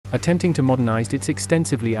attempting to modernize its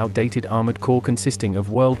extensively outdated armored core consisting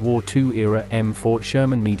of World War II-era M4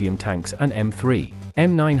 Sherman medium tanks and M3,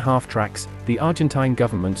 M9 half-tracks. The Argentine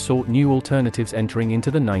government sought new alternatives entering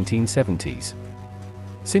into the 1970s.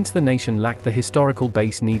 Since the nation lacked the historical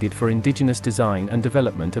base needed for indigenous design and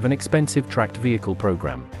development of an expensive tracked vehicle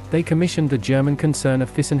program, they commissioned the German concern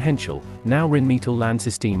of Thyssen-Henschel, now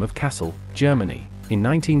Rheinmetall-Landsystem of Kassel, Germany, in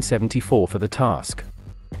 1974 for the task.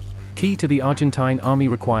 Key to the Argentine army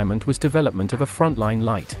requirement was development of a frontline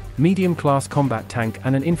light, medium-class combat tank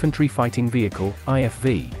and an infantry fighting vehicle,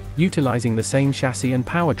 IFV, utilizing the same chassis and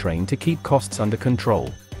powertrain to keep costs under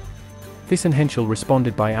control. Thyssen-Henschel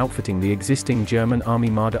responded by outfitting the existing German Army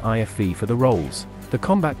Marder IFV for the roles, the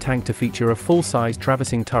combat tank to feature a full-size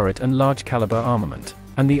traversing turret and large-caliber armament,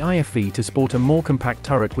 and the IFV to sport a more compact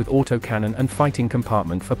turret with autocannon and fighting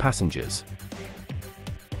compartment for passengers.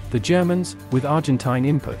 The Germans, with Argentine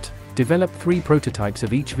input, developed 3 prototypes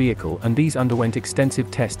of each vehicle, and these underwent extensive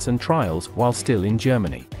tests and trials while still in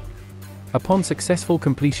Germany. Upon successful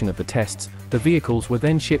completion of the tests, the vehicles were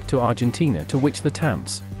then shipped to Argentina, to which the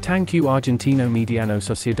Tamse, Tanque Argentino Mediano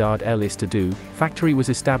Sociedad El Estado, factory was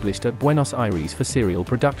established at Buenos Aires for serial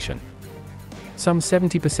production. Some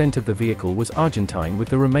 70% of the vehicle was Argentine, with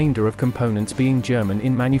the remainder of components being German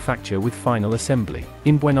in manufacture with final assembly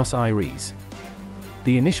in Buenos Aires.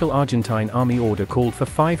 The initial Argentine Army order called for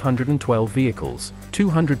 512 vehicles,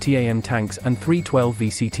 200 TAM tanks and 312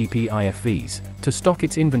 VCTP IFVs, to stock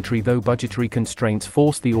its inventory, though budgetary constraints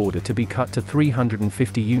forced the order to be cut to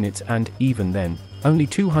 350 units and, even then, only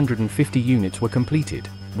 250 units were completed,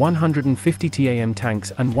 150 TAM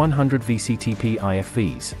tanks and 100 VCTP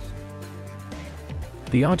IFVs.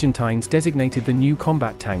 The Argentines designated the new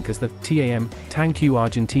combat tank as the TAM, Tanque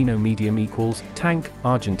Argentino Medium equals Tank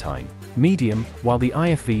Argentine Medium, while the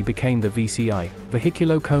IFV became the VCI,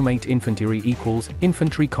 Vehiculo Comate Infanterie equals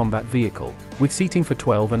Infantry Combat Vehicle, with seating for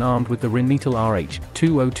 12 and armed with the Rheinmetall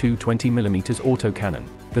RH-202 20mm autocannon.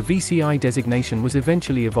 The VCI designation was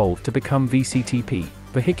eventually evolved to become VCTP,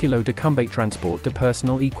 Vehiculo de Combate Transport de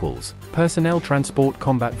Personnel equals Personnel Transport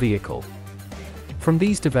Combat Vehicle. From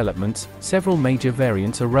these developments, several major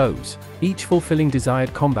variants arose, each fulfilling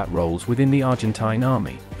desired combat roles within the Argentine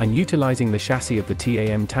army, and utilizing the chassis of the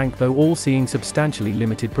TAM tank, though all seeing substantially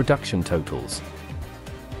limited production totals.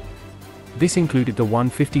 This included the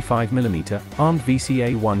 155mm, armed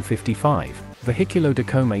VCA 155, Vehiculo de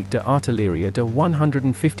Combate de Artillería de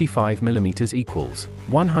 155mm equals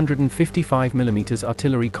 155mm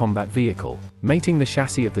artillery combat vehicle, mating the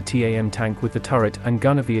chassis of the TAM tank with the turret and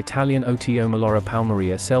gun of the Italian OTO Malora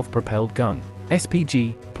Palmaria self-propelled gun,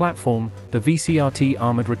 SPG, platform, the VCRT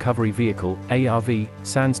armored recovery vehicle, ARV,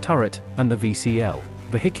 SANS turret, and the VCL,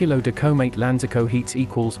 Vehiculo de Combate Lanzaco Heats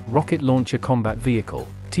equals rocket launcher combat vehicle,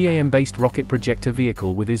 TAM-based rocket projector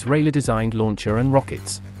vehicle with Israeli-designed launcher and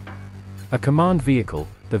rockets. A command vehicle,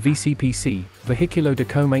 the VCPC, Vehiculo de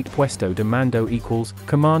Combate Puesto de Mando equals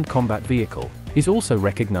command combat vehicle, is also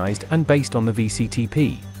recognized and based on the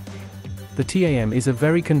VCTP. The TAM is a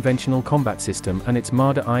very conventional combat system, and its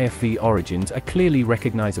Marder IFV origins are clearly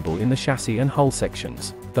recognizable in the chassis and hull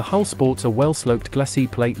sections. The hull sports a well-sloped glacis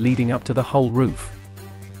plate leading up to the hull roof.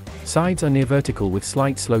 Sides are near vertical with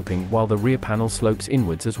slight sloping, while the rear panel slopes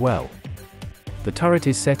inwards as well. The turret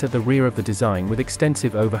is set at the rear of the design with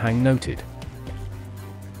extensive overhang noted.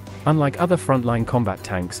 Unlike other frontline combat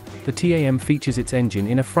tanks, the TAM features its engine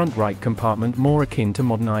in a front right compartment more akin to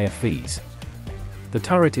modern IFVs. The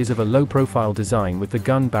turret is of a low-profile design with the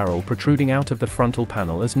gun barrel protruding out of the frontal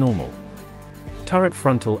panel as normal. Turret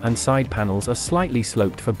frontal and side panels are slightly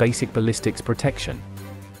sloped for basic ballistics protection.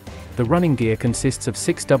 The running gear consists of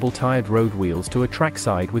 6 double-tired road wheels to a track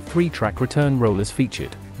side with 3 track return rollers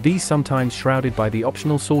featured, these sometimes shrouded by the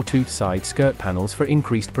optional sawtooth side skirt panels for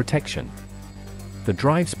increased protection. The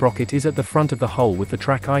drive sprocket is at the front of the hull with the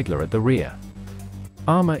track idler at the rear.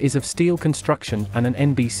 Armor is of steel construction, and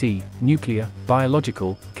an NBC, nuclear,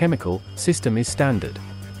 biological, chemical, system is standard.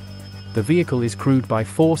 The vehicle is crewed by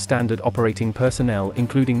 4 standard operating personnel,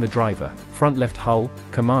 including the driver, front left hull,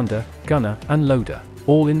 commander, gunner, and loader,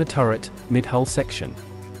 all in the turret, mid-hull section.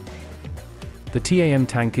 The TAM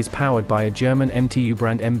tank is powered by a German MTU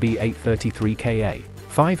brand MB833KA,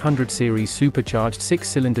 500 series supercharged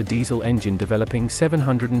 6-cylinder diesel engine developing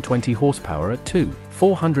 720 horsepower at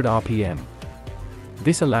 400 RPM.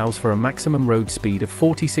 This allows for a maximum road speed of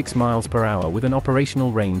 46 miles per hour with an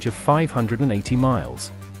operational range of 580 miles.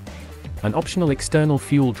 An optional external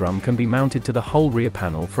fuel drum can be mounted to the hull rear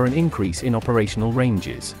panel for an increase in operational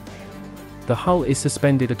ranges. The hull is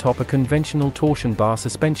suspended atop a conventional torsion bar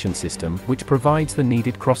suspension system, which provides the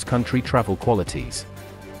needed cross-country travel qualities.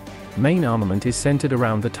 Main armament is centered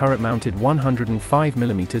around the turret-mounted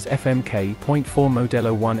 105mm FMK .4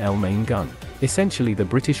 Modello 1L main gun, essentially the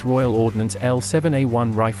British Royal Ordnance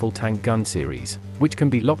L7A1 rifle tank gun series, which can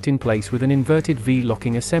be locked in place with an inverted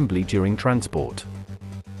V-locking assembly during transport.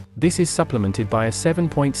 This is supplemented by a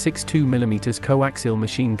 7.62mm coaxial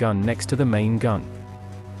machine gun next to the main gun.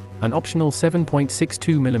 An optional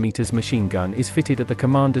 7.62mm machine gun is fitted at the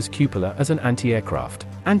commander's cupola as an anti-aircraft,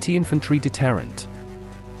 anti-infantry deterrent.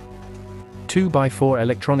 2x4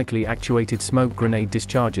 electronically actuated smoke grenade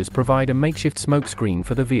dischargers provide a makeshift smoke screen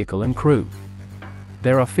for the vehicle and crew.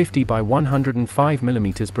 There are 50 by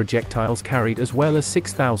 105mm projectiles carried as well as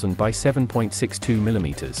 6,000 by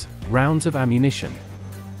 7.62mm rounds of ammunition.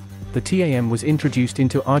 The TAM was introduced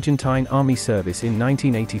into Argentine Army service in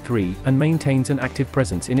 1983 and maintains an active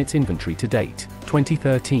presence in its inventory to date,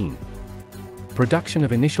 2013. Production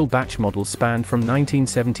of initial batch models spanned from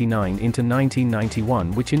 1979 into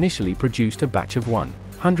 1991, which initially produced a batch of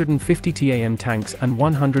 150 TAM tanks and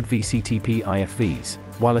 100 VCTP IFVs,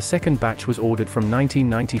 while a second batch was ordered from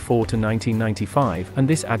 1994 to 1995, and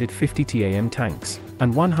this added 50 TAM tanks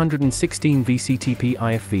and 116 VCTP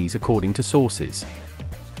IFVs according to sources.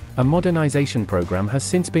 A modernization program has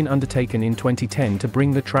since been undertaken in 2010 to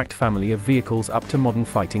bring the tracked family of vehicles up to modern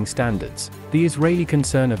fighting standards. The Israeli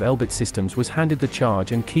concern of Elbit Systems was handed the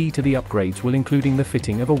charge, and key to the upgrades will including the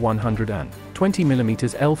fitting of a 120mm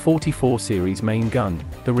L44 series main gun,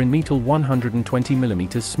 the Rheinmetall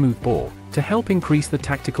 120mm smoothbore, to help increase the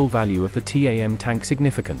tactical value of the TAM tank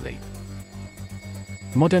significantly.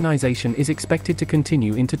 Modernization is expected to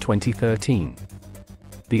continue into 2013.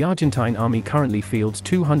 The Argentine Army currently fields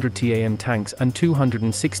 200 TAM tanks and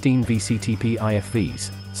 216 VCTP IFVs,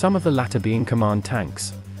 some of the latter being command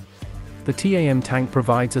tanks. The TAM tank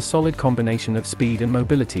provides a solid combination of speed and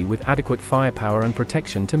mobility with adequate firepower and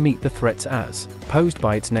protection to meet the threats as posed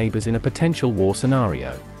by its neighbors in a potential war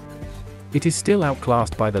scenario. It is still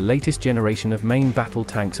outclassed by the latest generation of main battle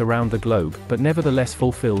tanks around the globe, but nevertheless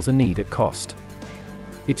fulfills a need at cost.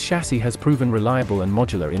 Its chassis has proven reliable and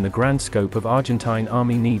modular in the grand scope of Argentine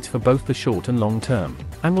Army needs for both the short and long term,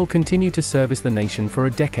 and will continue to service the nation for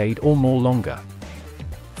a decade or more longer.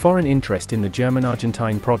 Foreign interest in the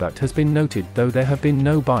German-Argentine product has been noted, though there have been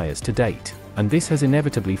no buyers to date, and this has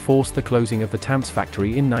inevitably forced the closing of the Tamse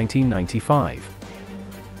factory in 1995.